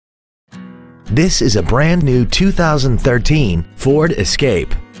This is a brand new 2013 Ford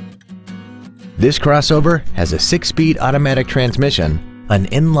Escape. This crossover has a 6-speed automatic transmission, an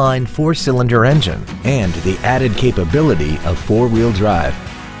inline 4-cylinder engine, and the added capability of 4-wheel drive.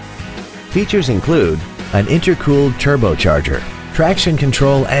 Features include an intercooled turbocharger, traction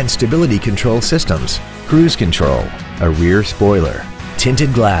control and stability control systems, cruise control, a rear spoiler,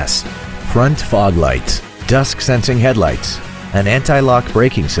 tinted glass, front fog lights, dusk sensing headlights, an anti-lock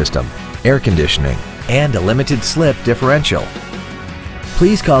braking system, air conditioning, and a limited slip differential.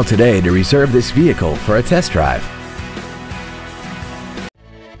 Please call today to reserve this vehicle for a test drive.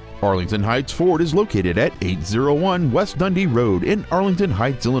 Arlington Heights Ford is located at 801 West Dundee Road in Arlington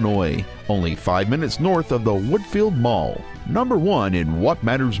Heights, Illinois, only 5 minutes north of the Woodfield Mall. #1 in what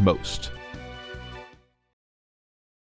matters most.